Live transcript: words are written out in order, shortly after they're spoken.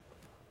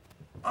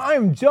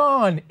I'm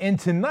John, and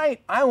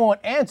tonight I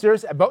want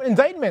answers about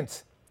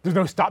indictments. There's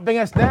no stopping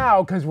us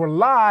now because we're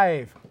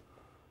live.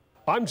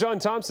 I'm John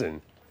Thompson.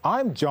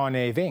 I'm John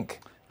A. Vink.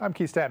 I'm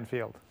Keith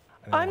Stattenfield.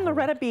 I'm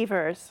Loretta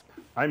Beavers.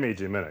 I'm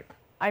AJ Minnick.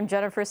 I'm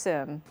Jennifer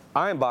Sim.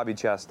 I'm Bobby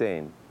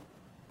Chastain.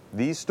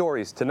 These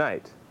stories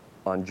tonight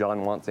on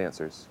John Wants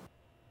Answers.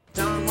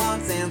 John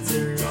wants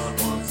answers. John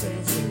wants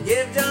answers.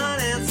 Give John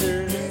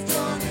answers. Give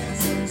John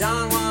answers.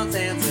 John wants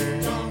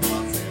answers. John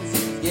wants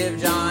answers. Give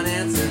John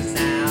answers now.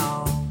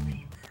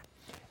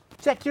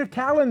 Check your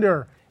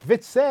calendar. If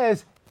it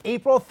says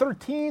April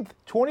 13th,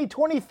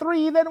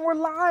 2023, then we're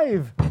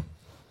live.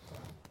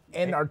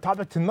 And our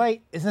topic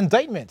tonight is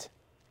indictment.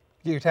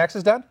 Get your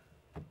taxes done?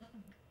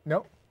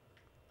 No,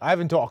 I have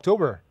until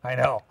October. I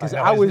know. Because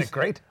Isn't it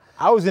great?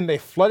 I was in a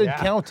flooded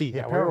county.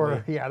 Yeah,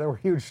 apparently. there were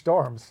huge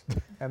storms,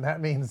 and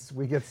that means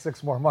we get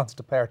 6 more months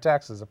to pay our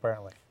taxes,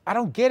 apparently. I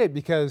don't get it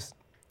because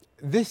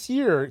this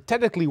year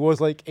technically was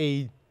like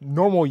a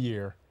normal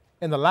year,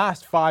 and the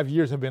last 5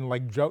 years have been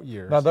like drought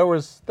years. Now, there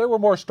were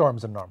more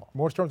storms than normal.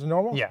 More storms than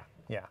normal? Yeah.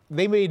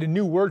 They made a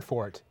new word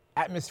for it,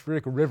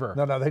 atmospheric river.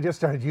 No, they just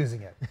started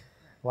using it.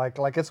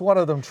 like it's one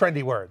of them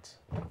trendy words.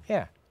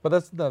 Yeah. But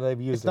they've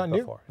used it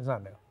before. It's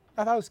not new.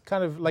 I thought it was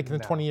kind of like in the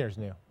 20 years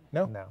new.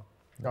 No? No.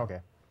 Okay.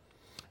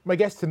 My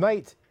guest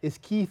tonight is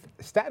Keith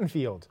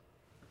Stattenfield.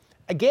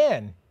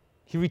 Again,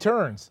 he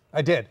returns.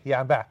 I did. Yeah,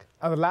 I'm back.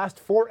 On the last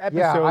 4 episodes,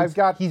 Yeah, I've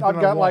got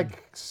one.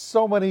 like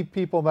so many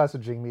people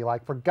messaging me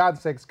like, for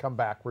God's sakes, come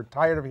back. We're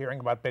tired of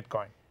hearing about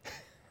Bitcoin.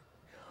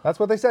 That's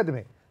what they said to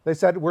me. They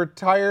said, we're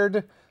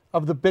tired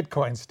of the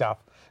Bitcoin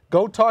stuff.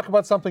 Go talk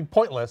about something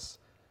pointless,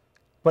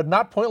 but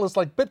not pointless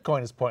like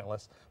Bitcoin is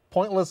pointless.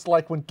 Pointless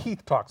like when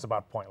Keith talks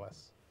about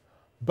pointless.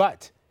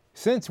 But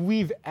since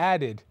we've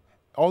added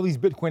all these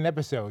Bitcoin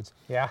episodes,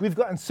 we've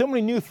gotten so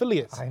many new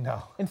affiliates. I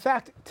know. In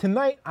fact,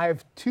 tonight I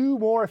have 2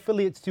 more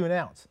affiliates to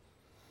announce.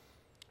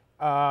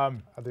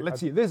 Let's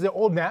see. This is the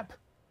old map.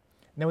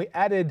 Now we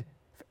added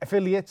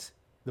affiliates: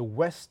 the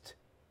West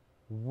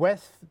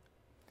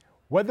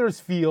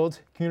Wethersfield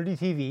Community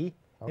TV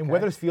in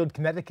Wethersfield,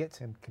 Connecticut.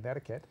 In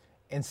Connecticut.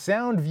 And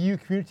Soundview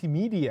Community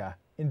Media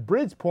in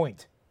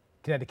Bridgeport,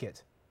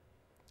 Connecticut.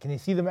 Can you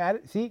see them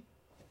added? See?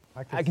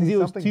 I can see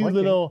those 2 blinking.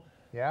 little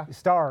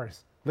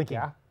stars blinking.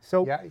 Yeah.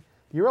 So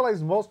you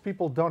realize most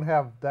people don't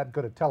have that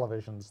good at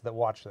televisions that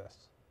watch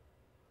this.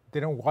 They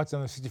don't watch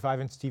on the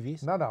 65-inch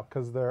TVs? No,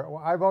 because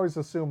I've always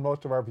assumed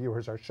most of our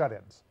viewers are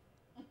shut-ins.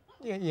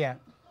 Yeah.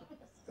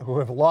 Who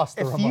have lost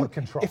the remote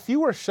control. If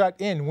you were shut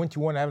in, wouldn't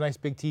you want to have a nice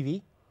big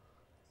TV?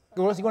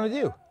 What else are you going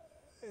to do?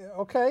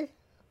 Okay,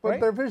 but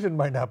their vision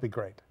might not be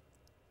great.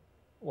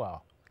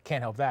 Well,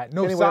 can't help that.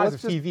 No Anyway, size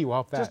of TV will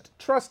help that. Just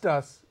trust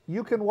us.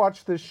 You can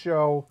watch this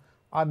show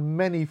on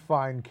many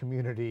fine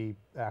community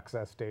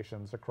access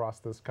stations across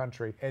this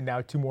country. And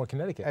now 2 more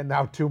Connecticut. And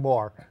now 2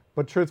 more.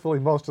 But truthfully,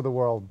 most of the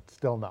world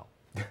still no.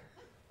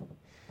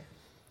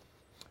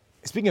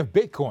 Speaking of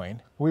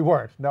Bitcoin. We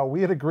weren't. No, we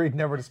had agreed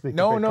never to speak of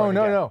Bitcoin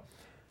No.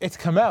 It's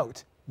come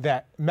out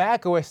that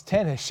Mac OS X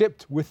has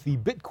shipped with the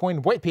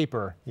Bitcoin white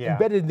paper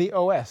embedded in the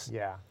OS.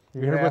 Yeah.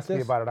 You're going to ask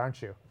me about it,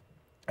 aren't you?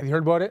 Have you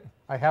heard about it?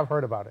 I have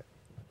heard about it.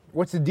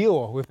 What's the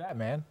deal with that,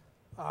 man?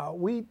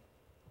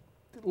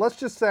 Let's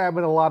just say I'm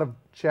in a lot of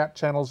chat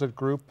channels at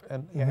group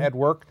and at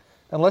work,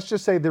 and let's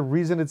just say the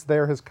reason it's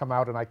there has come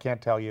out and I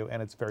can't tell you,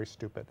 and it's very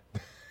stupid.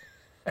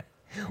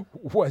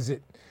 Was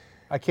it?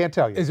 I can't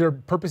tell you. Is there a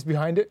purpose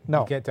behind it?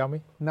 No. You can't tell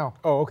me? No.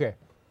 Oh, okay.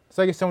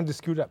 So I guess someone just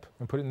screwed up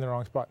and put it in the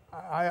wrong spot.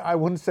 I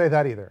wouldn't say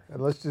that either.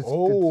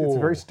 It's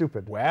very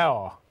stupid.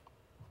 Wow.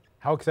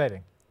 How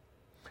exciting.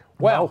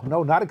 Well,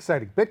 no, not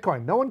exciting.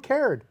 Bitcoin, no one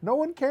cared. No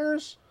one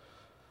cares.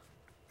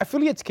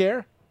 Affiliates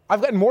care.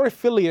 I've gotten more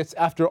affiliates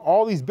after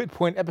all these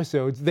Bitcoin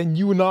episodes than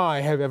you and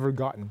I have ever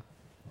gotten.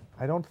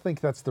 I don't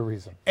think that's the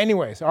reason.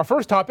 Anyways, our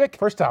first topic.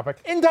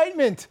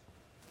 Indictment.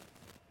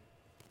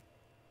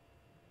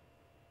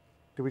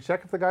 Did we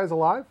check if the guy's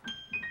alive?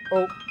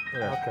 Oh,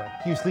 yeah. Okay.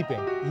 He was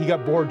sleeping. He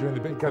got bored during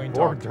the Bitcoin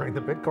talk. During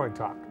the Bitcoin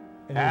talk.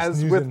 And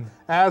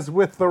As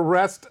with the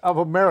rest of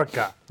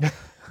America.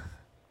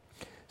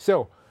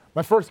 So,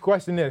 my first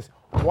question is,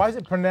 why is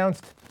it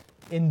pronounced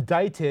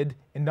indicted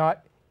and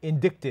not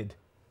indicted?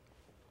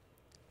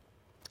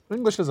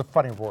 English is a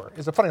funny word.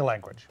 It's a funny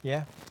language.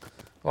 Yeah.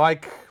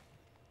 Like,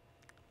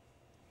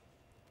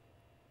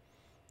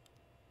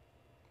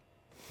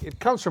 it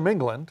comes from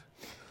England.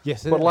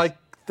 Yes, it but is. Like,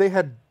 they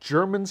had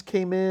Germans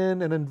came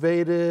in and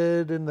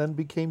invaded and then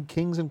became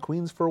kings and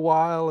queens for a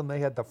while, and they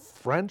had the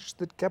French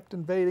that kept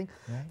invading.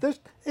 Right.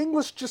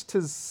 English just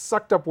has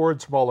sucked up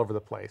words from all over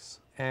the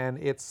place, and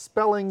its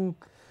spelling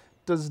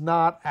does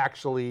not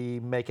actually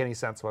make any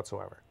sense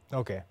whatsoever.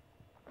 Okay.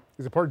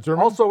 Is it part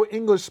German? Also,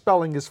 English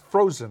spelling is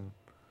frozen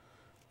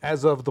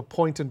as of the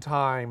point in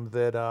time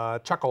that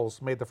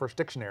Chuckles made the first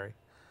dictionary.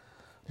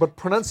 But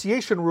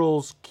pronunciation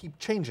rules keep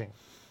changing.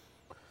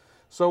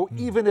 So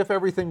even if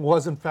everything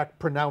was in fact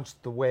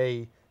pronounced the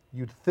way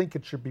you'd think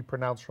it should be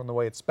pronounced from the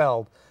way it's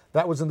spelled,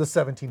 that was in the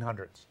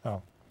 1700s.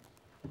 Oh.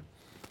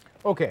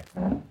 Okay.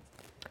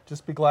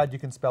 Just be glad you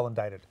can spell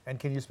indicted. And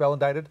can you spell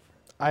indicted?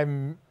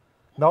 I'm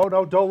No,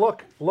 don't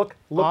look. Look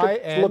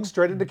I-N- look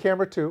straight into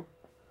camera 2.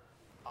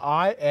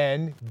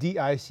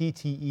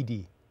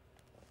 INDICTED.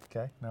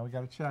 Okay, now we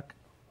got to check.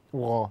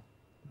 Well,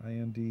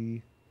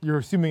 IND. you're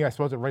assuming I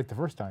spelled it right the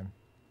first time.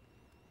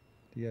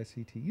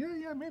 DICT.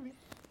 Yeah, maybe.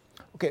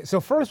 Okay, so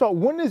first of all,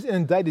 when is an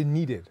indicted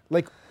needed?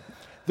 Like,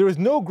 there was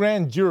no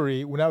grand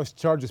jury when I was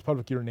charged with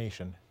public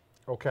urination.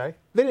 Okay.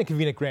 They didn't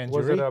convene a grand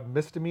Was jury. it a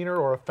misdemeanor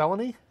or a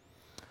felony?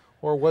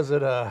 Or was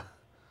it a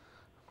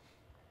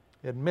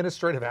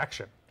administrative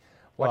action?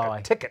 Like Well,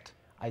 a ticket?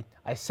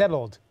 I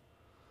settled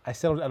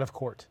out of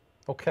court.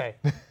 Okay.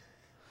 There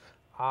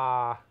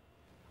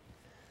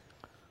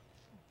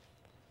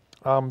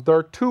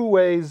are 2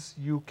 ways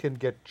you can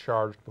get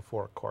charged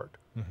before a court.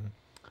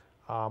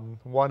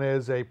 One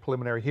is a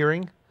preliminary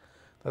hearing.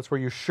 That's where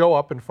you show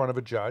up in front of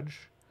a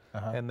judge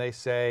and they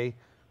say,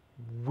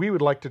 we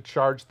would like to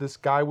charge this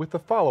guy with the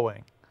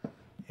following.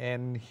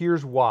 And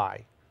here's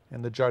why.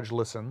 And the judge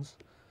listens.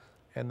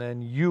 And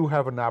then you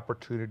have an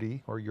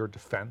opportunity, or your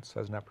defense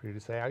has an opportunity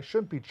to say, I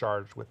shouldn't be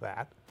charged with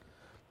that.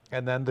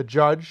 And then the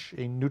judge,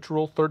 a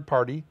neutral third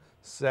party,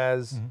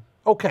 says,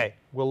 okay,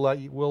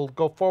 we'll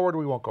go forward or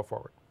we won't go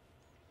forward.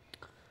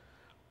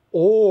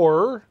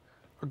 Or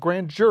a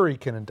grand jury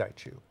can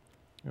indict you.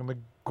 And the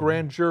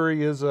grand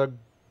jury is a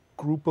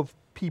group of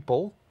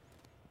people,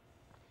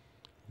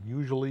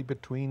 usually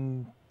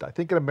between, I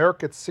think in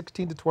America it's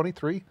 16 to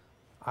 23.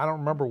 I don't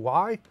remember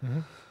why,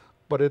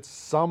 but it's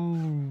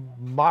some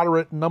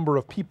moderate number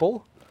of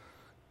people.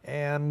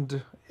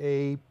 And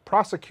a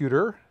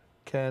prosecutor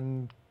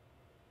can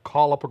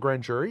call up a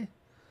grand jury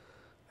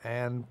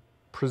and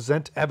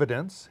present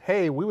evidence.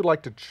 Hey, we would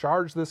like to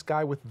charge this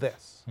guy with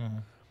this.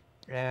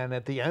 And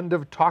at the end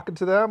of talking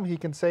to them, he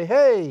can say,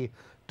 hey,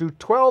 do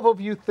 12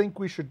 of you think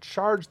we should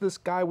charge this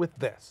guy with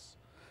this?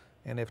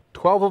 And if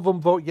 12 of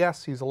them vote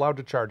yes, he's allowed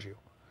to charge you.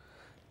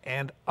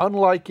 And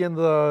unlike in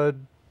the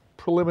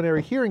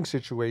preliminary hearing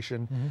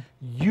situation,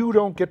 you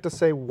don't get to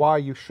say why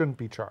you shouldn't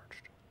be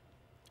charged.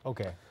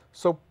 Okay.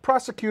 So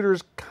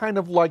prosecutors kind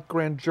of like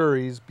grand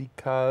juries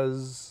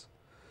because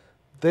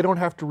they don't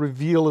have to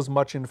reveal as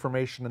much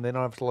information and they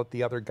don't have to let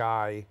the other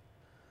guy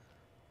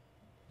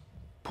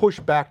push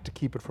back to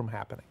keep it from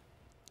happening.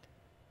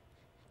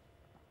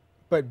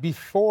 But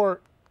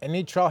before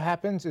any trial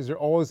happens, is there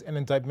always an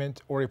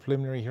indictment or a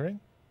preliminary hearing?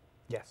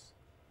 Yes.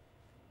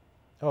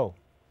 Oh.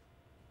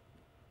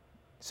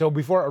 So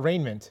before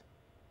arraignment.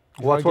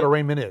 Well, that's what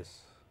arraignment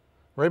is.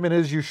 Arraignment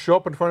is you show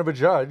up in front of a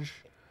judge.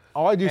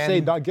 All I do is say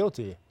And- not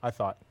guilty, I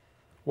thought.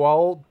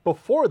 Well,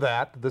 before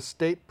that, the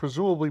state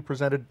presumably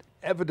presented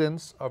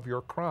evidence of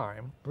your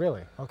crime,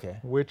 Really? Okay.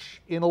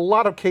 which in a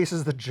lot of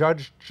cases the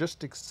judge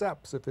just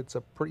accepts if it's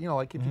a,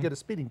 like if you get a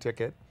speeding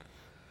ticket,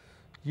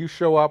 you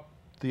show up,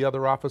 the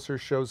other officer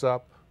shows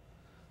up,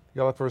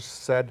 the other officer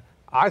said,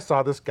 I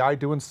saw this guy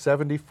doing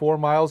 74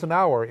 miles an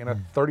hour in a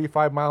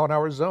 35 mile an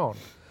hour zone.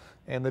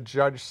 And the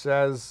judge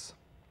says,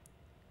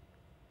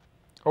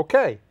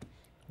 okay,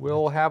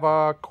 we'll have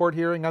a court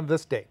hearing on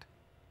this date.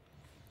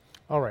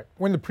 All right.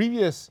 When the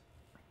previous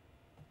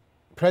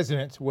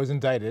president was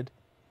indicted,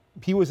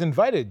 he was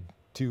invited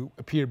to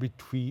appear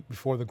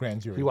before the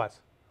grand jury. He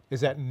was.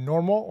 Is that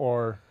normal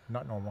or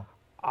not normal?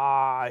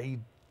 I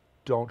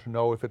don't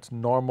know if it's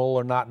normal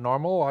or not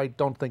normal. I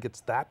don't think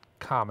it's that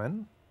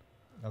common.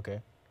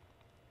 Okay.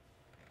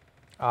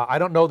 I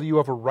don't know that you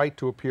have a right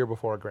to appear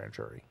before a grand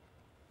jury,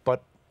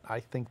 but I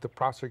think the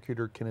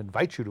prosecutor can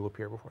invite you to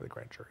appear before the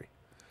grand jury.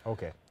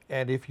 Okay.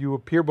 And if you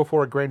appear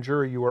before a grand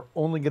jury, you are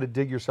only going to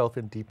dig yourself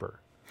in deeper.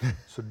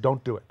 So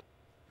don't do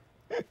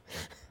it.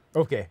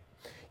 Okay.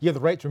 You have the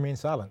right to remain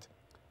silent.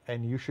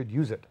 And you should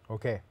use it.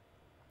 Okay.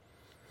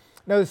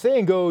 Now the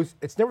saying goes,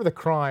 it's never the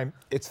crime,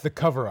 it's the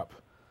cover-up.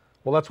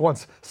 Well, that's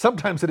once.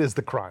 Sometimes it is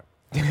the crime.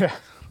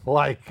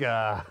 Like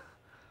Well,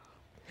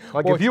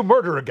 if you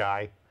murder a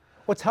guy,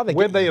 What's how they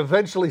when get they you?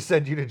 eventually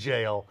send you to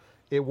jail,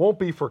 it won't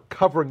be for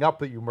covering up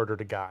that you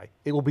murdered a guy.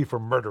 It will be for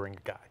murdering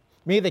a guy.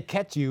 Maybe they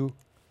catch you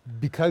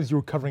because you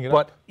were covering it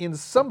But up. in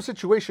some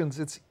situations,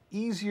 it's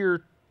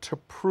easier to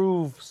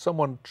prove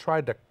someone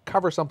tried to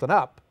cover something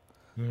up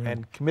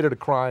and committed a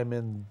crime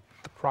in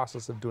the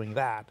process of doing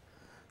that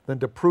than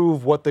to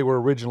prove what they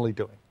were originally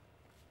doing.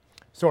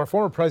 So our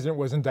former president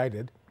was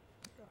indicted.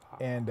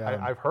 And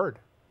I've heard.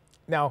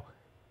 now,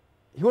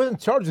 he wasn't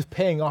charged with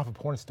paying off a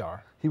porn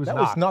star. He was that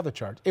not. was not the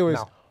charge. It was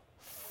No.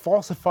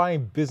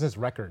 falsifying business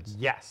records.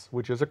 Yes,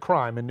 which is a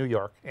crime in New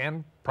York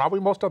and probably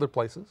most other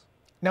places.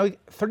 Now,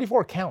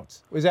 34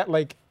 counts. Was that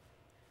like,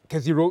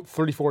 because he wrote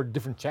 34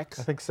 different checks?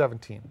 I think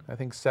 17. I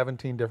think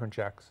 17 different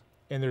checks.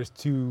 And there's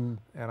two,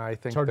 And I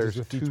think Charges there's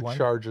with each 2 one?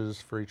 charges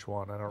for each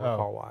one. I don't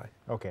recall why.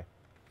 okay.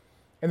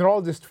 And they're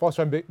all just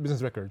falsifying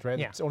business records, right?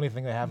 Yeah. It's the only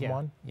thing they have them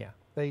on? Yeah.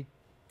 They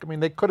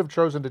could have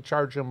chosen to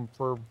charge him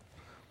for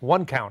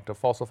one count of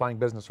falsifying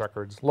business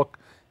records. Look,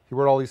 he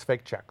wrote all these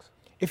fake checks.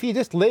 If he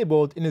just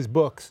labeled in his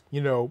books,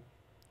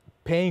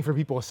 paying for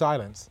people's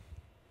silence,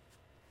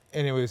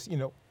 and it was,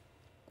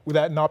 would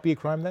that not be a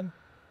crime then?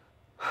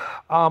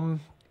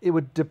 It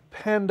would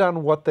depend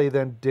on what they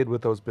then did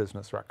with those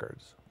business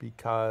records,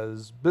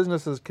 because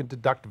businesses can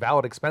deduct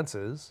valid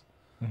expenses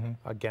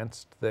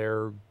against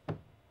their,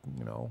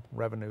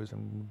 revenues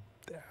and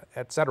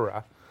et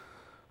cetera.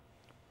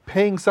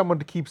 Paying someone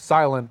to keep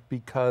silent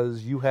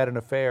because you had an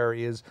affair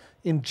is,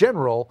 in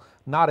general,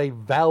 not a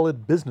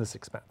valid business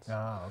expense.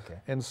 Oh, okay.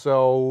 And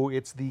so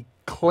it's the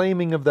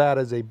claiming of that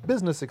as a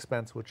business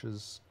expense,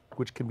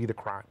 which can be the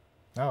crime.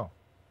 Oh,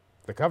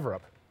 the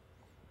cover-up.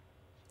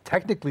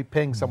 Technically,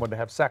 paying someone to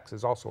have sex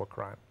is also a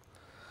crime.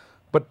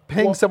 But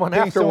paying Well, someone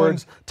paying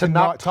afterwards someone to to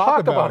not not talk talk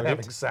about about it.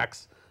 having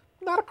sex,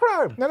 not a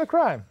crime. Not a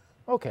crime.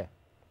 Okay.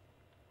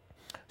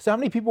 So how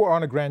many people are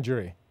on a grand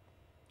jury?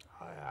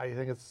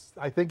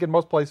 I think in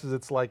most places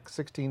it's like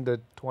 16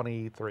 to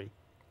 23.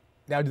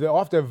 Now, do they all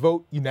have to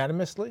vote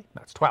unanimously?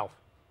 That's 12.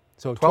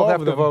 So 12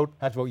 have of to them vote.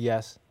 Have to vote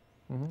yes.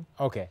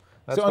 Okay.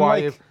 That's so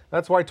why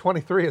that's why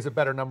 23 is a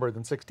better number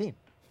than 16.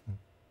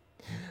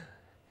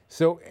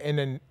 So in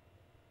a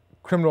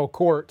criminal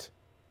court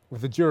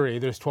with a jury,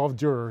 there's 12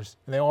 jurors,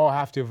 and they all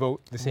have to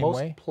vote the same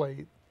way?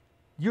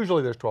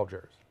 Usually there's 12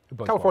 jurors.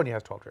 About California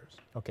has 12 jurors.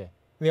 Okay. And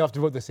they all have to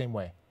vote the same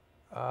way.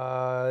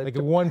 Like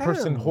If one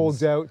person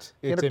holds out,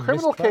 it's in a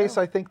criminal mistrial? case,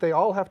 I think they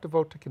all have to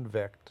vote to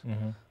convict.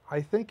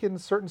 I think in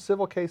certain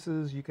civil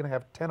cases, you can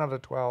have 10 out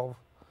of 12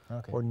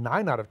 Okay. or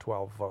 9 out of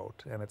 12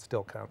 vote, and it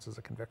still counts as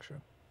a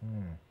conviction.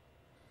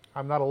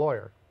 I'm not a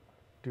lawyer.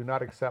 Do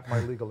not accept my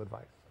legal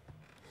advice.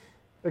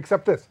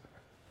 Except this.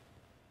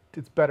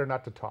 It's better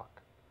not to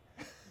talk.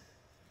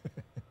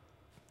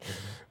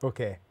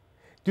 Okay.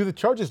 Do the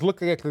charges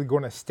look like they're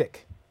going to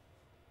stick?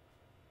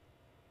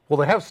 Well,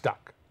 they have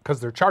stuck because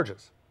they're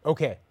charges.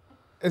 Okay.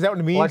 Is that what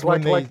it means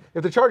when Like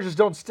if the charges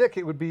don't stick,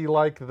 it would be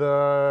like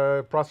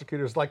the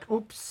prosecutor's like,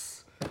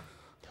 oops,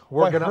 we're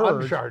Well, I going to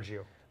heard- uncharge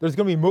you. there's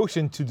going to be a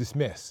motion to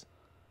dismiss?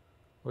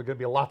 There's going to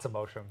be lots of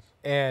motions.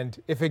 And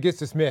if it gets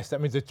dismissed,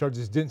 that means the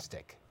charges didn't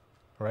stick,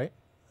 right?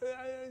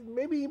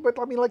 Maybe, but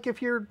I mean, like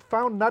if you're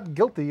found not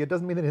guilty, it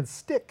doesn't mean it didn't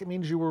stick. It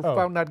means you were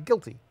found not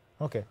guilty.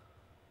 Okay.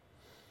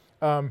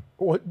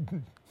 What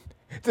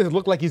does it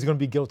look like he's going to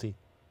be guilty?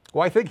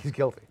 Well, I think he's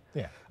guilty.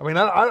 Yeah. I mean,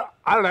 I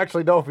don't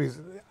actually know if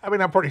he's. I mean,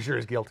 I'm pretty sure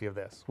he's guilty of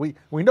this. We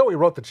know he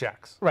wrote the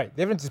checks. Right.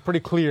 The evidence is pretty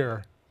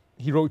clear.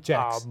 He wrote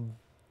checks,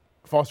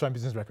 falsifying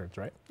business records,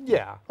 right?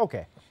 Yeah.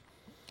 Okay.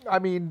 I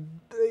mean,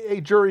 a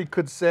jury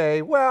could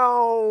say,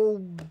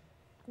 well,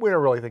 we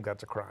don't really think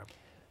that's a crime.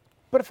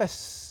 But if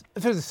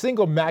there's a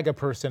single MAGA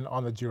person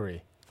on the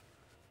jury,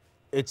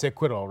 it's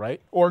acquittal, right?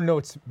 Or no,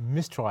 it's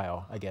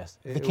mistrial, I guess.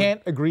 If they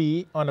can't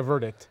agree on a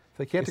verdict. If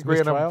they can't it's agree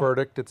on a mistrial?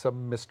 verdict, it's a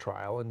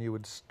mistrial, and you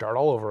would start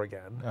all over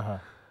again.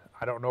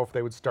 I don't know if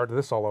they would start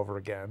this all over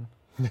again,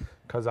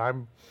 because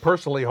I'm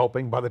personally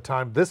hoping by the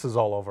time this is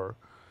all over,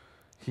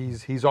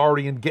 he's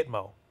already in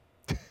Gitmo.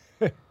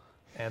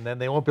 And then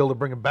they won't be able to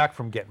bring him back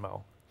from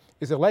Gitmo.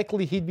 Is it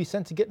likely he'd be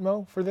sent to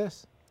Gitmo for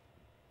this?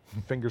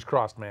 Fingers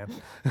crossed, man.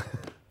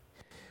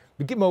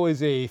 But Gitmo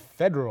is a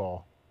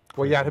federal.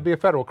 Well, yeah, it'd be a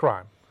federal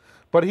crime.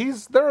 But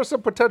there are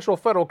some potential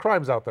federal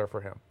crimes out there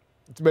for him.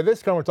 But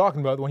this crime we're talking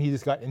about, the one he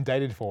just got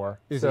indicted for,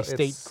 is So a state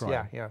it's-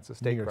 crime. yeah, it's a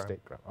state New York crime.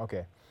 state crime.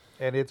 Okay.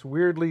 And it's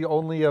weirdly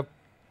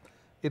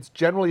it's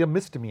generally a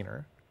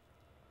misdemeanor.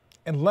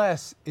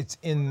 Unless it's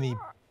in the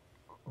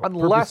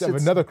Unless purpose of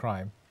it's another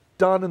crime.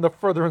 done in the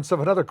furtherance of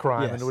another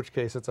crime, Yes. in which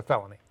case it's a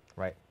felony.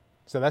 Right.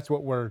 So that's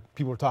what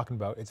people are talking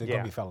about. It's going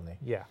to be felony.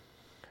 Yeah.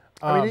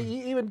 I mean,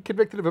 even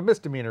convicted of a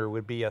misdemeanor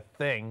would be a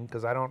thing,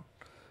 because I don't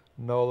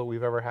know that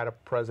we've ever had a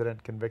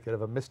president convicted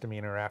of a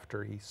misdemeanor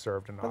after he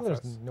served in Well, office.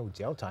 there's no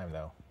jail time,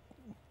 though.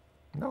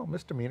 No,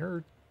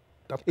 misdemeanor.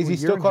 Up Is to he a year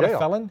still in called jail. a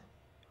felon?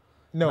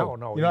 No,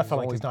 No, you're not he's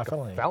felon. only He's not a a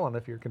felony. felon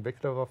if you're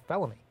convicted of a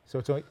felony. So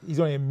he's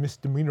only a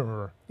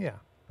misdemeanor. Yeah.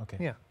 Okay.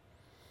 Yeah.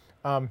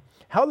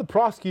 How the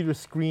prosecutors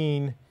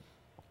screen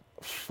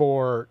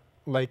for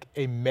like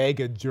a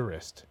mega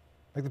jurist?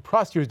 Like the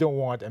prosecutors don't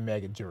want a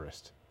mega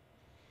jurist.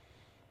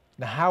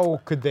 Now,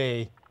 how could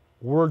they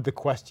word the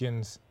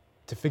questions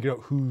to figure out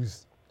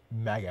who's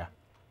mega?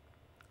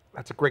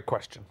 That's a great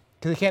question.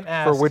 Because they can't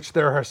ask. For which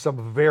there are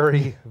some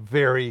very,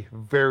 very,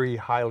 very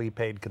highly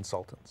paid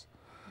consultants.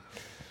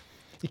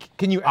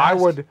 Can you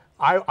ask?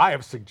 I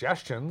have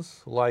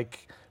suggestions,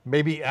 like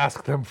maybe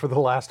ask them for the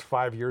last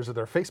 5 years of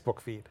their Facebook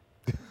feed.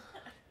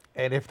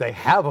 And if they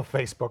have a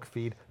Facebook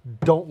feed,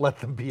 don't let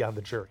them be on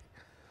the jury.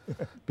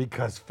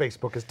 Because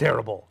Facebook is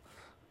terrible.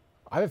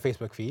 I have a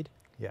Facebook feed.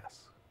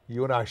 Yes.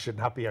 You and I should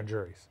not be on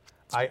juries.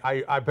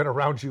 I've been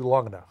around you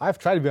long enough. I've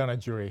tried to be on a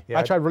jury. Yeah,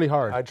 I tried really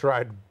hard. I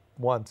tried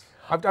once.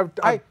 I've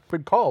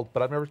been called,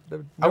 but I've never.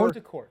 I went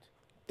to court.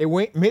 It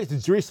made it to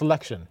jury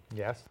selection.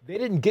 Yes. They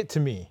didn't get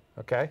to me.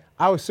 Okay.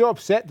 I was so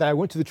upset that I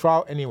went to the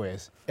trial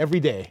anyways, every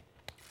day.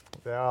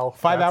 Well,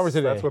 5 hours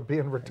a day. That's what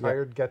being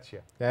retired gets you.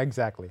 Yeah,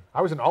 exactly.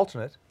 I was an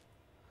alternate,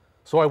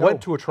 so I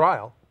went to a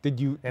trial Did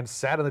you? and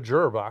sat in the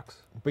juror box.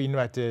 But you know,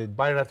 had to.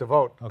 But I didn't have to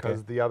vote Okay.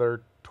 because the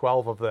other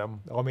 12 of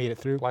them, All made it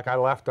through. like I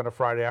left on a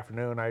Friday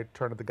afternoon, I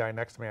turned to the guy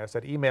next to me. I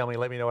said, "Email me,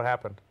 let me know what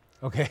happened."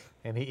 Okay.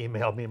 And he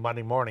emailed me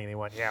Monday morning, and he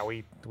went, "Yeah,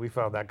 we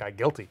found that guy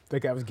guilty." That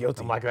guy was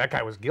guilty. I'm like, "That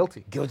guy was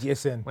guilty." guilty as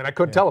sin. I mean, I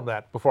couldn't tell him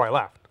that before I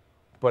left,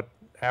 but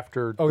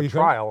after the you couldn't?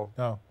 trial,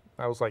 Oh.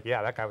 I was like,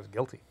 "Yeah, that guy was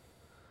guilty."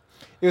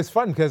 It was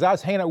fun because I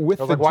was hanging out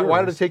with I was the like, why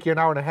did it jurors. take you an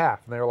hour and a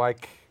half? And they were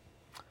like,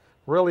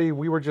 really,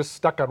 we were just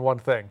stuck on one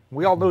thing.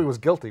 We all knew he was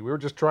guilty. We were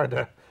just trying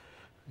to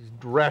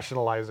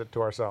rationalize it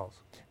to ourselves.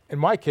 In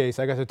my case,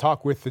 I got to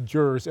talk with the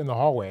jurors in the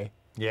hallway,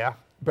 Yeah.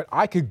 but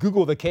I could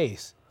Google the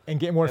case and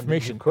get more And you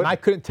information. couldn't. I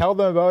couldn't tell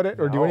them about it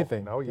or do No,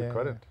 anything. No, you Yeah.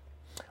 couldn't.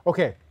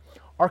 Okay.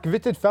 Are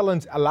convicted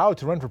felons allowed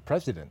to run for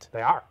president?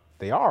 They are.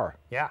 They are.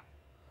 Yeah.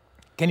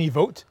 Can he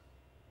vote?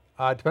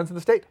 It depends on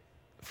the state.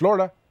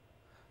 Florida.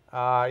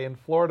 In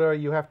Florida,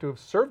 you have to have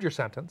served your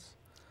sentence,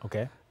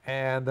 Okay.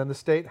 and then the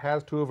state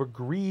has to have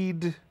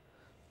agreed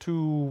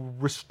to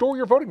restore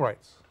your voting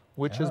rights,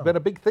 which has been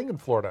a big thing in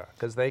Florida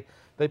because they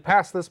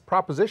passed this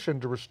proposition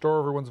to restore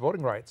everyone's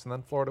voting rights, and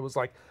then Florida was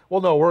like, well,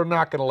 no, we're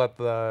not going to let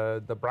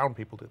the brown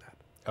people do that.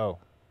 Oh.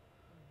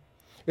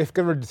 If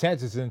Governor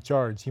DeSantis is in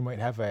charge, he might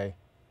have a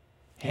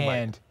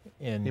hand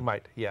in. He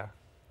might, yeah.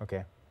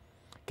 Okay.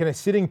 Can a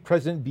sitting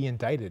president be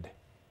indicted?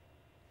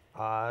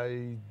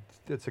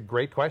 It's a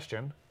great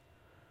question.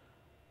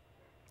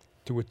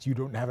 To which you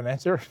don't have an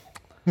answer?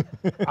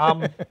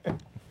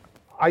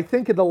 I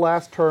think in the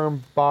last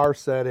term, Barr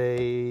said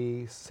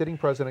a sitting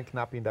president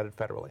cannot be indicted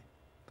federally.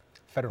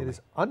 Federally. It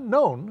is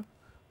unknown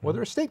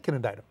whether a state can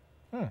indict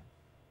him.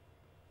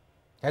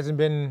 Hasn't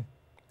been.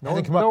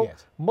 Hasn't come No, up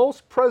yet.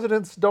 most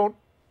presidents don't.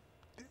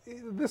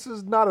 This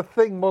is not a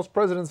thing most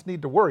presidents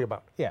need to worry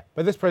about. Yeah,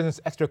 but this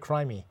president's extra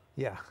crimey.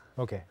 Yeah.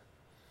 Okay.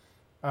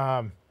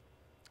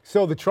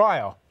 So the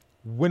trial,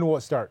 when will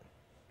it start?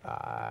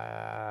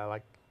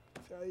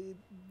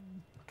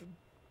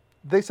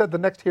 They said the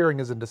next hearing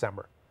is in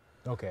December.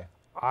 Okay.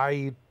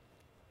 I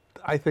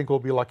think we'll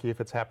be lucky if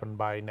it's happened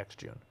by next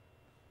June.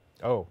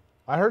 Oh,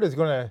 I heard it's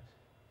going to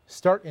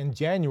start in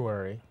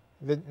January.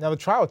 Now the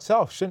trial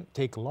itself shouldn't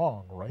take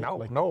long, right? No,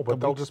 Like no, a but couple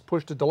they'll weeks? just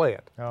push to delay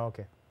it. Oh,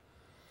 okay.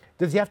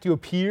 Does he have to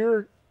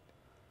appear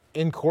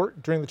in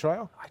court during the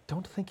trial? I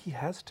don't think he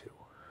has to.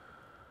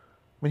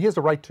 I mean, he has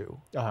the right to,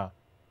 Uh-huh.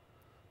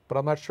 but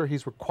I'm not sure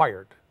he's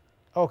required.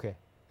 Okay.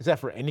 Is that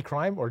for any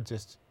crime or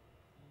just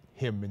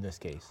him in this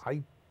case?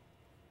 I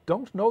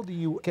don't know that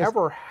you 'Cause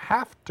ever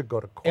have to go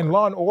to court. In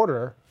Law and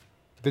Order,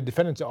 the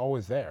defendants are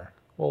always there.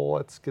 Well,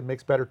 it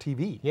makes better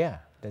TV. Yeah,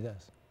 that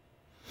does.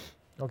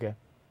 Okay.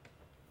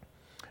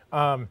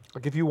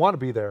 Like if you want to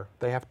be there,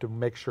 they have to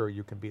make sure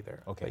you can be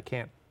there. Okay. They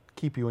can't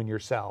keep you in your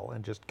cell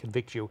and just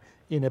convict you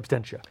in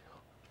absentia.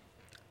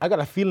 I got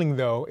a feeling,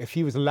 though, if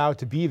he was allowed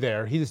to be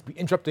there, he'd just be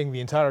interrupting the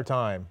entire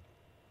time.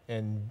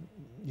 And,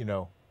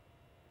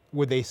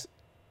 would they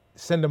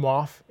send him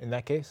off in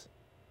that case?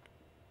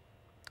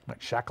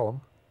 Like shackle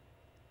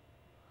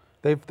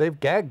them. They've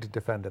gagged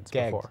defendants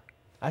Gagged. before.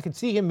 I could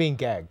see him being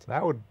gagged.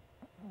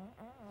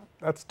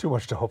 That's too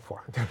much to hope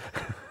for.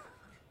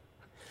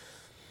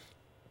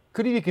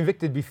 Could he be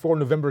convicted before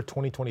November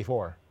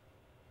 2024?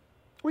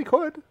 We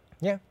could.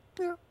 Yeah.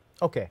 Yeah.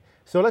 Okay.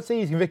 So let's say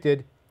he's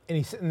convicted and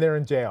he's sitting there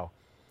in jail.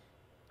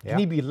 Can Yeah.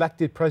 he be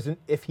elected president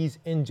if he's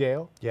in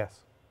jail?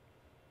 Yes.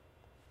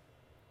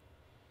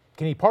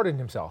 Can he pardon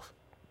himself?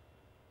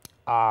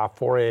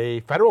 For a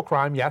federal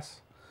crime,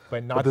 yes.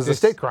 But not this is a this-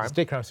 state crime.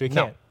 State crime, so he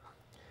No. can't.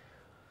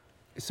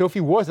 So if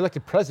he was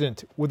elected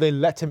president, would they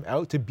let him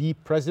out to be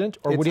president,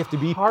 or would he It's have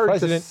to be hard to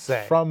president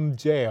say. from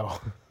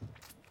jail?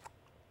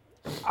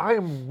 I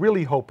am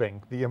really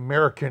hoping the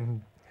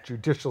American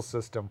judicial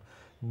system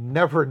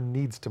never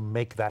needs to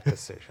make that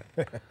decision.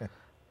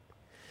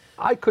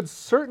 I could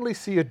certainly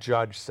see a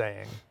judge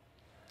saying,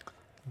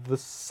 the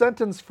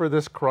sentence for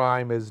this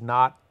crime is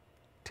not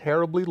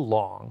terribly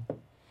long,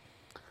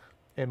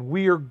 and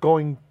we are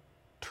going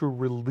to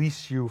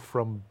release you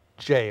from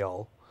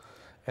jail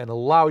and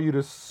allow you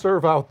to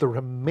serve out the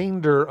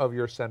remainder of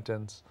your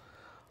sentence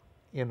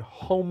in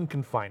home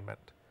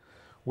confinement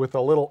with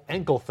a little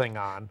ankle thing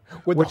on,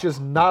 With which the- is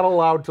not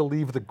allowed to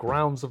leave the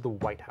grounds of the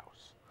White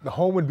House. The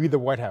home would be the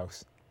White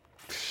House.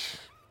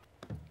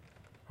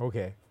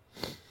 Okay.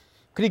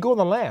 Could he go on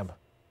the lam?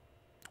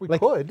 We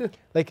Like- could.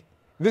 Like,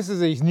 this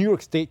is a New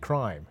York State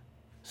crime.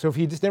 So if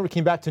he just never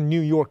came back to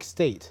New York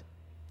State,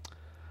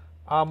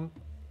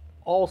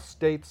 All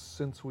states,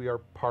 since we are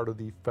part of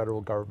the federal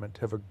government,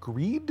 have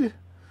agreed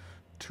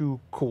to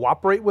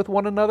cooperate with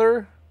one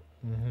another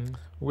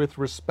with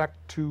respect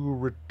to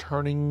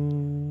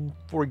returning,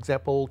 for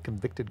example,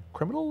 convicted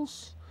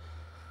criminals.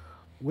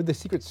 would the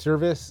Secret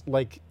Service,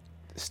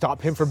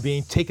 stop him from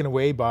being taken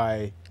away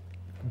by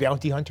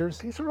bounty hunters?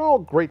 These are all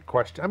great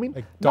questions. I mean,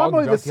 Like not dog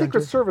only the bounty Secret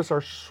hunters? Service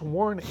are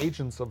sworn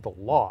agents of the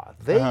law.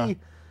 They,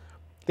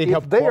 They'd if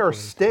help they are cooperate.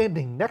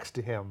 standing next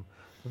to him,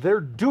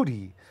 their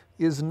duty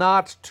is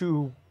not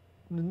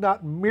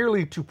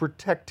merely to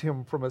protect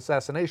him from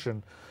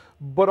assassination,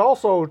 but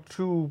also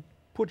to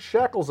put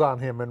shackles on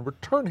him and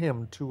return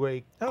him to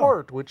a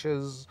court which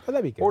has Oh,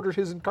 that'd be good. ordered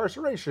his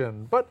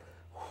incarceration. But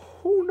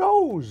who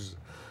knows?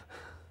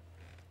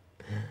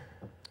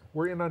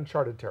 We're in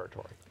uncharted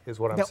territory, is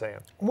what I'm Now, saying.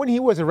 when he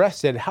was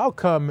arrested, how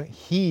come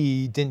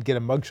he didn't get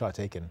a mugshot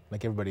taken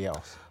like everybody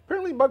else?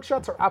 Apparently,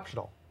 mugshots are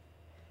optional.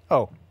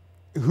 Oh,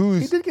 He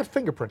whose did get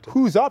fingerprinted.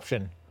 whose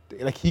option?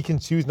 Like he can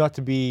choose not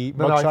to be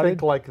No, I mugshotted?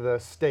 think like the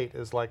state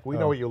is like, we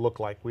know Oh. what you look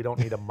like. We don't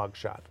need a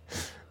mugshot.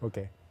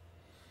 Okay.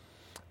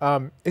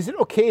 Is it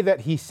okay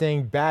that he's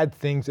saying bad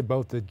things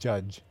about the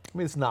judge? I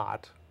mean, it's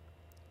not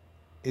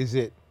Is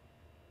it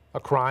a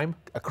crime.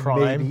 a crime?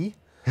 Maybe.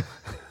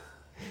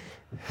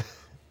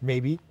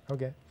 Maybe.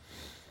 Okay.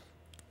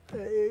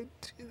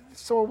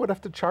 Someone would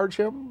have to charge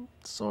him.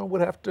 Someone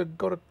would have to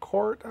go to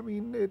court. I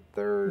mean, It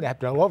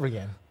happened all over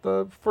again.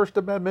 the First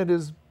Amendment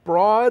is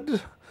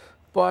broad,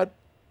 but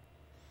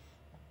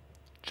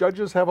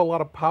judges have a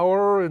lot of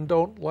power and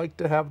don't like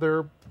to have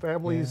their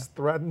families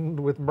threatened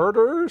with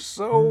murder.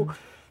 So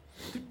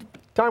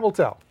time will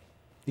tell.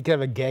 You could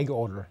have a gag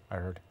order, I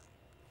heard.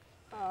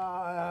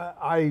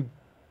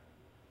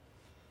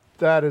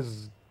 That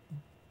is,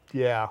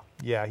 yeah,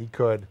 he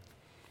could.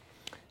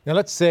 Now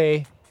let's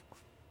say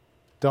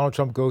Donald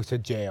Trump goes to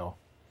jail.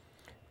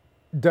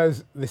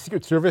 Does the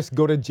Secret Service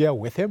go to jail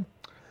with him?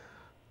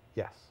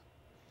 Yes.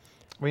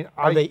 I mean,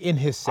 Are they in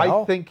his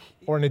cell? I think,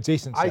 or an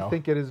adjacent cell? I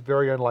think it is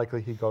very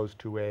unlikely he goes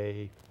to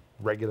a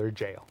regular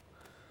jail.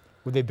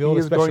 Would they He build a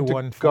is special going to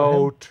one for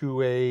go him?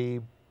 to a.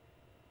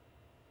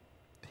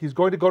 He's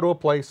going to go to a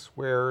place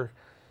where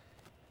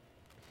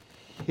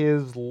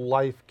his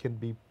life can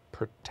be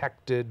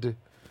protected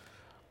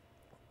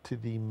to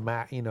the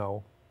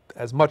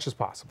as much as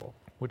possible,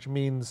 which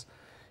means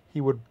he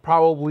would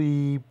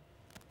probably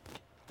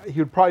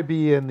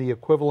be in the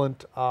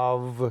equivalent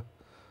of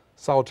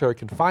solitary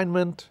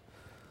confinement.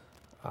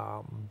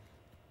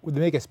 Would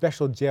they make a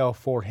special jail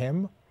for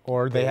him,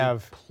 or they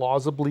have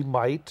plausibly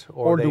might,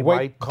 or do they white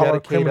might collar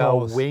dedicate a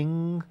criminals-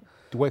 wing.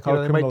 do white You collar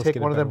know, they might criminals take get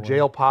a one of them better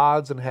jail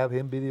pods and have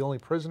him be the only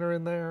prisoner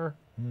in there.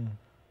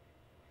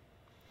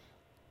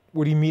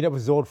 Would he meet up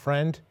with his old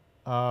friend,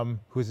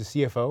 who's the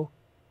CFO?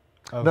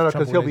 Of No, Trump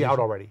because he'll be out Organization?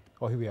 already.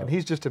 Oh, he'll be out. And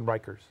he's just in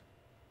Rikers.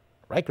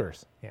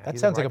 Rikers. Yeah, That he's in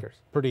sounds like a Rikers.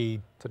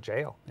 pretty. It's a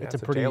jail. Yeah, It's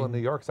it's a a jail in pretty-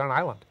 New York. It's on an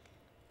island.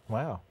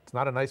 Wow. It's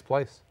not a nice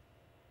place.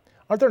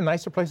 Aren't there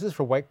nicer places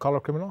for white collar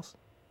criminals?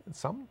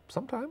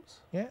 Sometimes.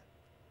 Yeah.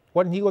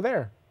 Why didn't he go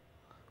there?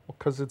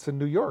 Because it's in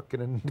New York.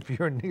 And if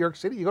you're in New York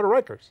City, you go to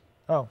Rikers.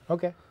 Oh,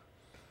 okay.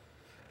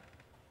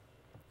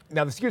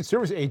 Now the Secret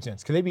Service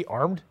agents, can they be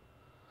armed?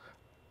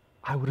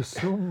 I would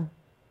assume.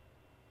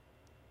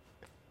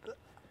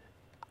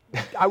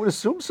 I would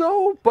assume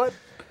so, but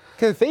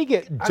Because if they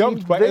get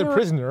jumped by other they're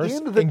prisoners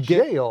in the and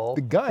get jail,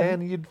 the gun,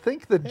 and you'd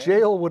think the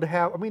jail would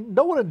have. I mean,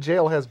 no one in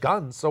jail has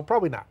guns, so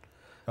probably not.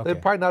 Okay.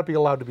 They'd probably not be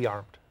allowed to be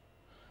armed,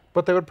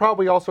 but they would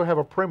probably also have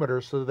a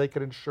perimeter so that they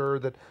could ensure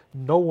that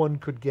no one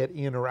could get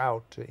in or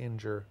out to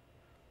injure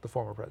the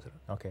former president.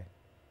 okay.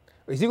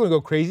 Is he going to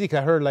go crazy? Because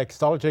I heard like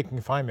solitary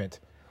confinement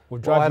will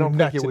drive Well, I you don't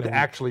nuts think it in would a week.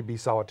 actually be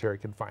solitary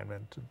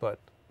confinement, but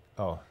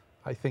Oh,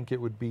 I think it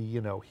would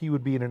be. He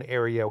would be in an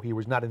area he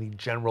was not in the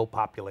general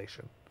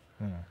population.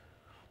 so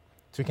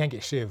he can't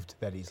get shivved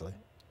that easily.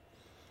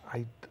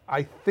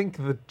 I think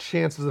the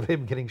chances of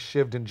him getting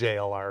shivved in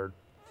jail are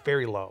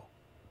very low.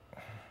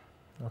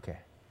 Okay.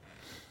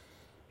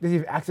 Does he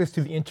have access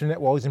to the internet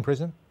while he's in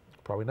prison?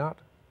 Probably not.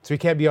 So he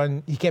can't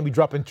be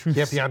dropping truth.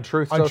 Can't be on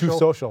Truth on Social? Truth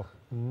Social.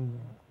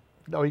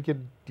 No, he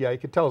could. Yeah, he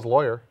could tell his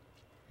lawyer,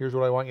 "Here's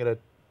what I want you to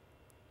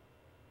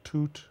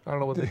toot." I don't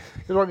know what. Here's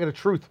what I want you to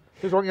truth.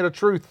 Here's what I want you to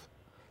truth.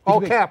 All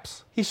make-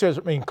 caps. He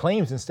should make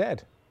claims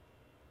instead.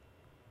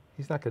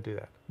 He's not going to do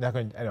that. Not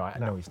going. I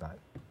know he's not.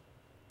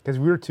 Because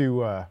we're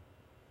too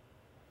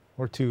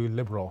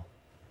liberal.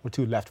 We're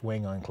too left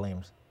wing on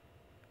claims.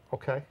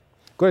 Okay.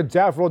 Go to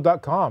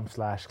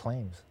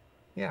javroll.com/claims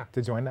Yeah.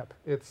 to join up.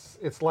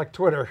 It's like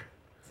Twitter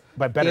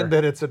But better. in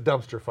that it's a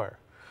dumpster fire.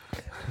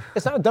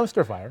 It's not a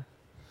dumpster fire.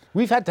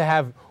 We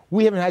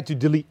haven't had to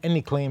delete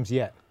any claims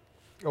yet.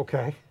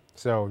 Okay.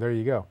 So there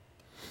you go.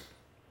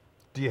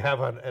 Do you have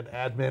an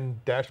admin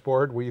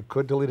dashboard where you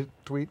could delete a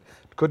tweet,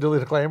 could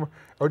delete a claim,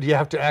 or do you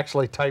have to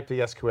actually type the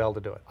SQL to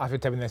do it? I have to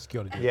type in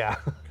SQL to do it. Yeah.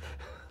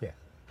 Yeah.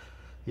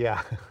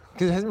 Yeah.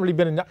 Because it hasn't really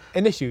been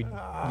an issue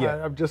yet.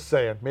 I'm just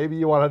saying, maybe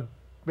you want to,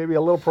 maybe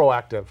a little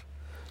proactive.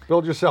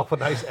 Build yourself a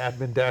nice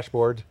admin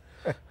dashboard.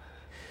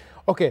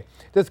 Okay.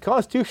 Does the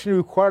Constitution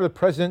require the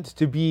president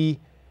to be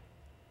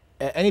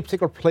at any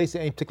particular place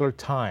at any particular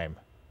time?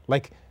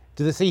 Like,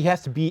 does it say he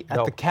has to be at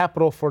No. the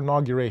Capitol for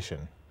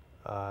inauguration?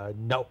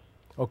 No,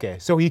 Okay.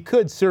 So he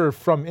could serve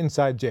from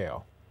inside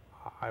jail.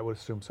 I would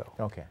assume so.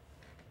 Okay.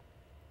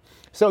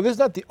 So this is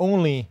not the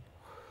only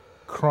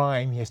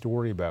crime he has to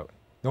worry about,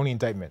 the only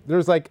indictment.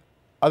 There's like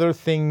other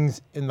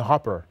things in the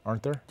hopper,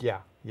 aren't there? Yeah,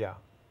 yeah.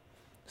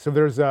 So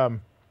there's a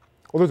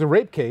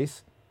rape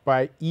case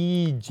by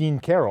E. Jean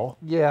Carroll.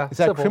 Yeah, Is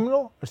that civil.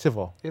 criminal or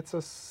civil? It's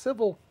a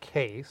civil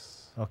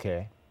case.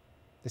 Okay.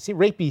 See,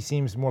 rapey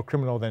seems more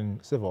criminal than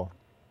civil.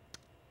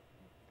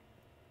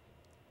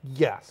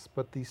 Yes,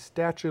 but the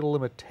statute of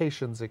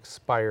limitations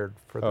expired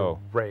for the Oh.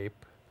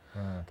 rape,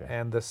 Okay.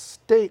 and the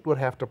state would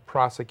have to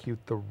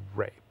prosecute the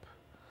rape.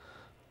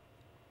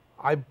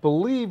 I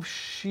believe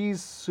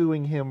she's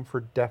suing him for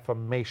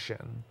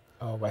defamation.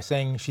 Oh, by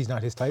saying she's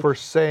not his type? For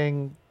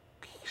saying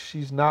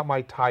she's not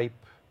my type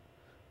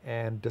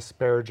and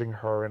disparaging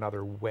her in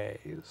other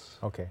ways.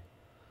 Okay.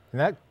 And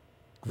that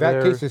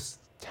case is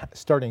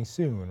starting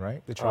soon,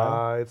 right? The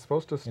trial? It's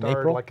supposed to start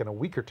April? like in a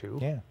week or two.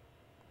 Yeah.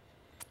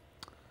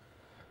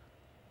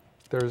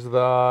 There's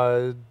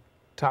the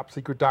top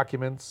secret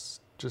documents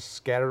just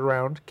scattered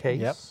around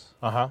case. Yep.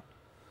 Uh-huh.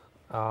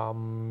 A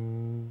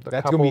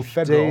That's couple gonna be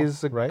federal,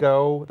 days right?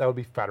 ago, that would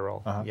be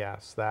federal. Uh-huh.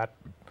 Yes, that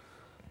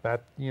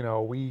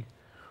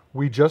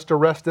we just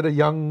arrested a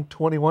young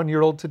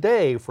 21-year-old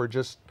today for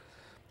just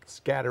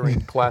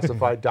scattering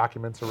classified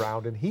documents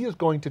around, and he is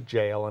going to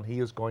jail, and he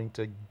is going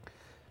to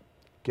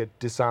get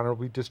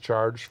dishonorably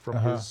discharged from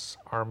his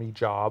army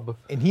job,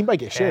 And he might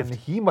get shivved. and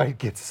he might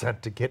get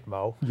sent to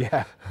Gitmo.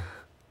 Yeah.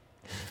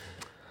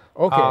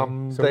 Okay.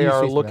 So They he's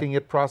are facing looking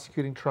at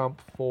prosecuting Trump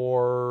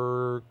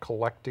for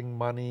collecting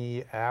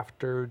money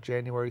after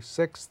January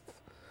 6th,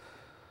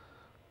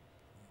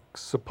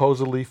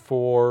 supposedly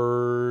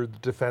for the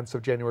defense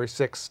of January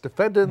 6th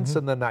defendants,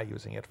 and then not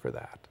using it for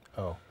that.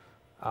 that. Oh.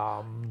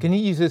 Can he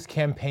use his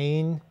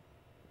campaign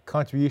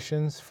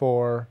contributions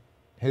for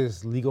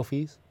his legal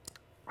fees?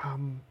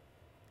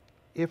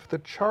 If the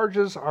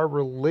charges are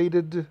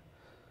related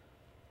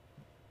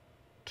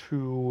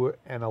to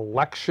an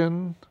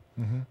election,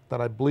 then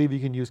I believe you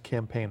can use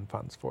campaign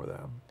funds for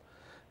them.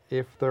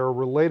 If they're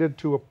related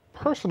to a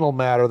personal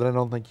matter, then I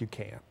don't think you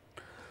can.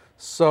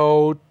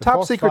 So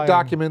top secret falsifying-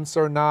 documents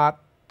are not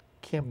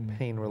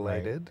campaign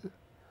related.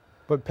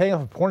 But paying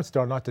off a porn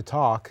star not to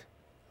talk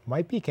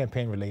might be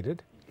campaign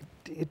related.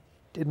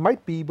 It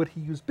might be, but he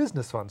used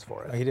business funds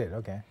for Oh, it. he did.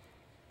 Okay.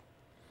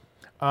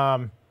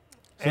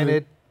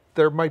 And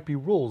there might be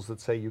rules that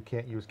say you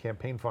can't use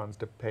campaign funds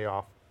to pay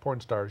off porn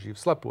stars you've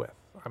slept with.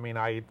 I mean,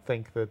 I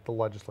think that the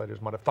legislators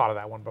might have thought of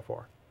that one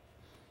before.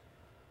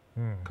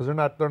 Because they're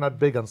not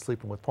big on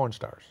sleeping with porn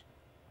stars.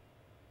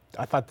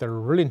 I thought they were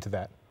really into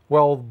that.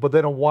 Well, but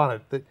they don't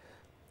want it.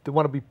 They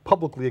want to be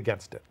publicly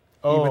against it,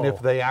 even if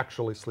Oh. they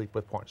actually sleep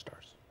with porn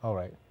stars. All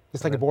right.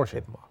 Just like And then abortion.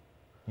 hit 'em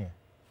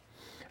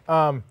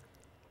off.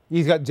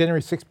 He's got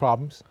January 6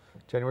 problems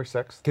January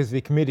 6th. because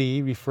the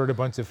committee referred a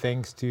bunch of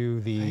things to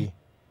the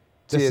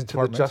Justice To the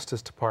Department.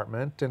 Justice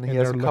Department, and he And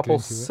has a they're couple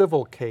looking into it.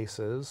 civil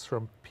cases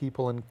from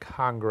people in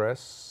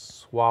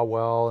Congress.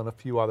 Swalwell and a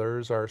few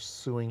others are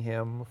suing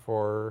him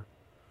for,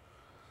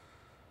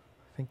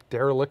 I think,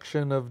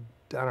 dereliction of,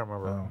 I don't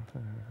remember.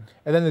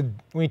 And then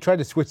when he tried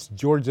to switch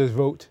Georgia's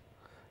vote,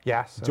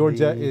 Yes. and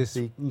Georgia the- is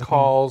the looking-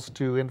 calls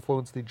to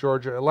influence the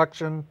Georgia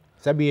election.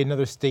 so that'd be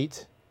another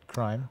state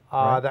crime.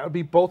 right? That would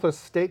be both a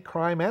state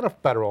crime and a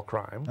federal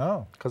crime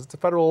Oh. because it's a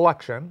federal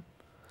election.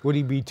 Would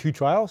he be 2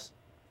 trials?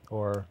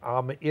 Or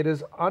It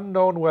is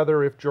unknown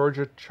whether, if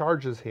Georgia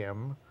charges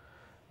him,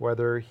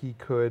 whether he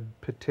could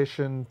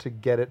petition to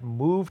get it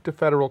moved to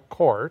federal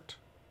court.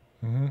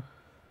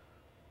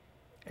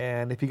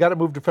 And if he got it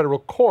moved to federal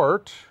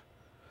court,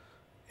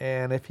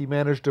 and if he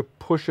managed to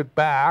push it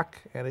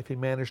back, and if he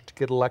managed to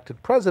get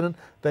elected president,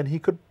 then he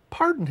could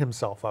pardon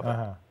himself of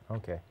it.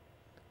 okay.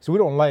 So we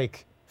don't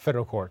like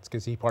federal courts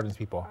because he pardons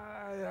people.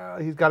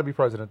 He's got to be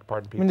president to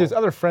pardon I people. mean, there's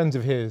other friends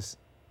of his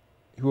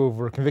who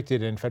were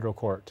convicted in federal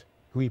court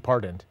who he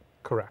pardoned.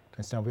 Correct.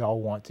 And so now we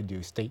all want to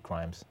do state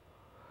crimes.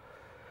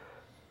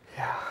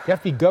 Yeah. You have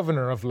to be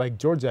governor of like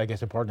Georgia, I guess,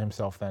 to pardon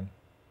himself then.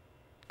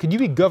 Could you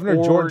be governor of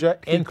Or Georgia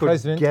he and could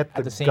president get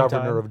at the same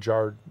governor time? of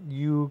Georgia.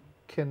 You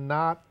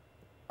cannot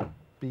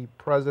be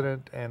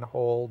president and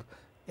hold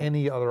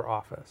any other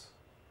office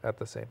at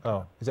the same time.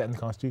 Oh, is that in the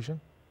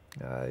Constitution?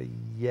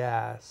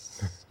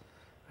 Yes.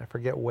 I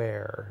forget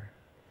where.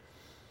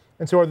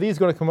 And so are these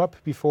going to come up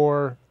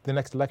before the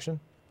next election?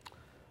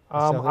 I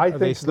Are they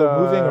think slow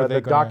moving, or are they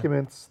the gonna-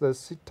 documents,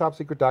 top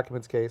secret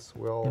documents case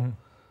will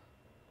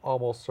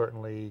almost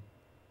certainly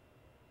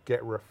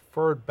get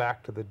referred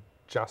back to the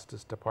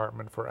Justice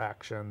Department for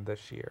action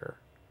this year.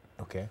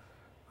 Okay.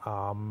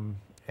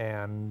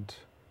 And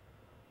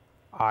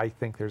I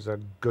think there's a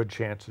good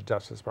chance the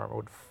Justice Department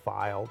would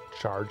file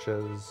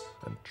charges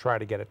and try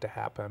to get it to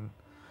happen.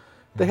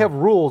 They have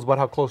rules about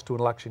how close to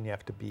an election you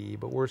have to be,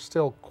 but we're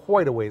still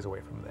quite a ways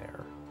away from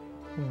there.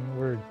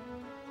 We're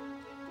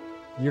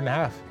a year and a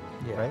half,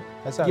 Yeah. right?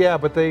 That's not, Yeah,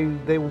 but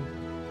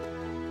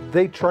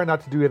they try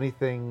not to do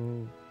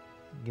anything,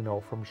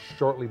 from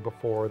shortly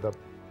before the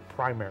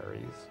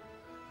primaries,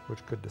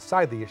 which could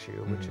decide the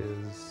issue, which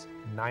is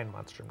 9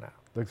 months from now.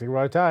 Looks like we're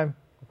out of time.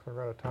 Looks like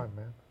we're out of time,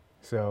 man.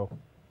 So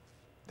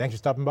thanks for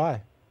stopping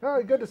by.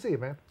 Oh, good to see you,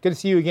 man. Good to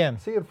see you again.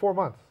 See you in 4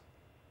 months.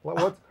 What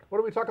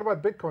are we talking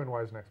about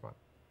Bitcoin-wise next month?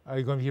 Are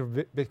you going to be here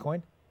for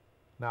Bitcoin?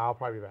 No, I'll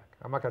probably be back.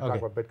 I'm not going to Okay.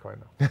 talk about Bitcoin,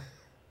 though.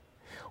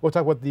 We'll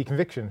talk about the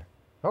conviction.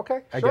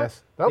 Okay, I sure.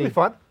 guess. That'll Hey, be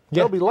fun.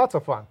 yeah. That'll be lots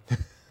of fun.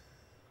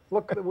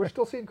 Look, we're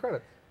still seeing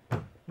credits.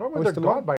 Normally We're they're still gone on? by